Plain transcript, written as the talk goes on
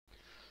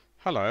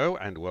Hello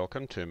and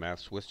welcome to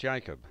Maths with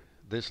Jacob.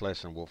 This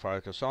lesson will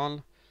focus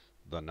on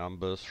the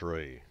number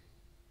 3.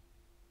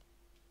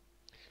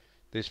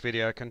 This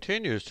video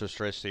continues to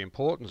stress the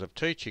importance of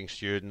teaching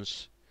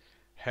students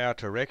how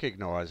to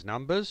recognise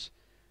numbers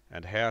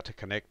and how to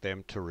connect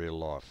them to real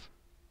life.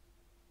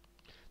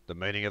 The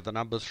meaning of the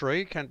number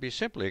 3 can be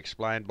simply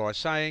explained by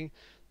saying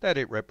that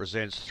it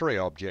represents 3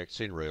 objects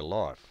in real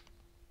life.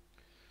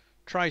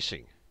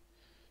 Tracing.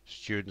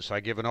 Students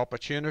are given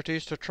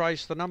opportunities to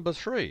trace the number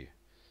 3.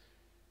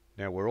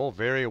 Now, we're all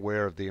very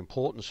aware of the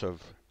importance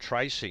of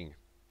tracing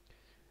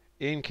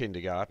in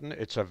kindergarten.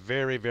 It's a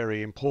very,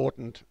 very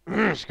important,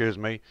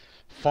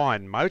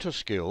 fine motor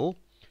skill,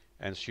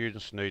 and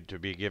students need to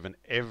be given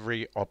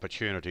every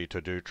opportunity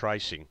to do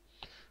tracing.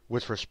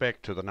 With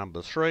respect to the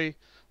number 3,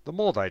 the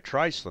more they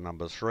trace the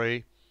number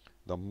 3,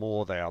 the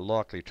more they are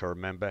likely to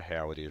remember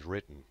how it is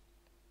written.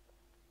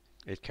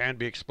 It can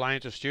be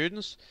explained to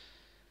students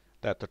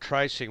that the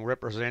tracing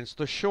represents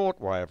the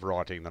short way of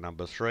writing the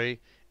number 3.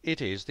 It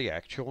is the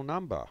actual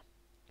number.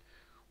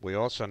 We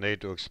also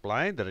need to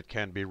explain that it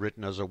can be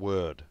written as a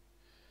word.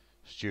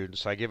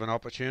 Students are given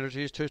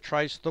opportunities to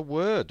trace the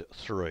word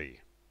 3.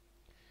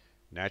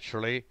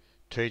 Naturally,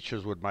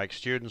 teachers would make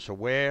students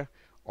aware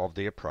of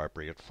the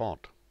appropriate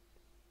font.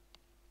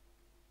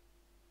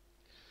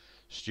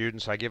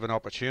 Students are given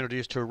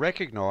opportunities to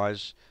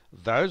recognise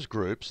those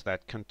groups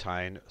that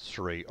contain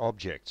 3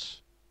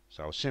 objects.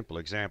 So a simple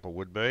example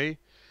would be,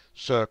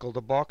 circle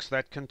the box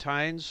that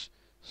contains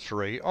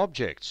 3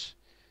 objects.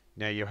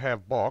 Now you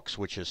have box,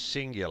 which is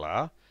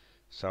singular,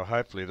 so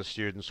hopefully the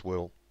students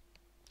will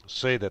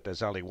see that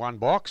there's only one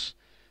box,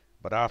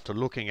 but after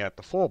looking at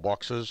the 4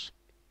 boxes,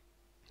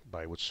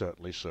 they would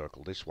certainly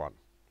circle this one.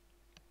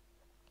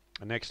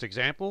 The next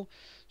example,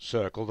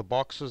 circle the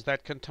boxes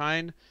that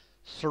contain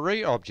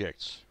 3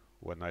 objects.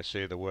 When they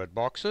see the word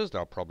boxes,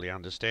 they'll probably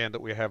understand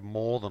that we have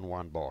more than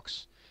one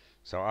box.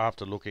 So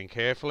after looking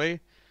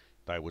carefully,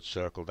 they would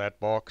circle that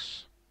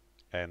box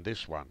and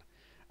this one.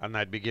 And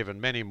they'd be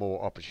given many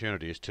more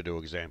opportunities to do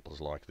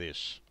examples like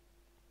this.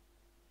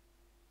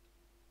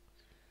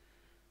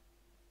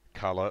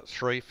 Colour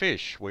 3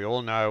 fish. We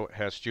all know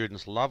how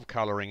students love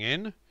colouring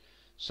in,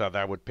 so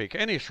they would pick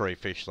any 3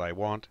 fish they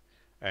want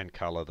and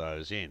colour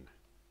those in.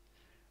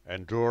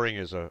 And drawing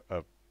is a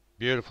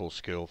beautiful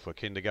skill for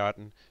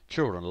kindergarten.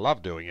 Children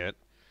love doing it,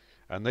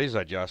 and these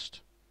are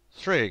just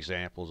 3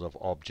 examples of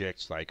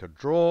objects they could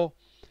draw,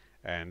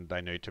 and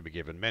they need to be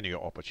given many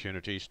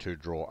opportunities to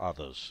draw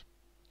others.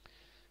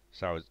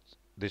 So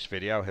this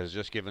video has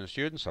just given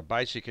students a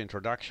basic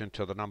introduction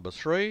to the number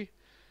 3,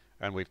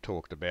 and we've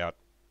talked about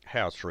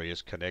how 3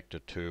 is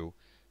connected to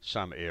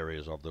some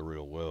areas of the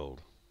real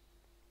world.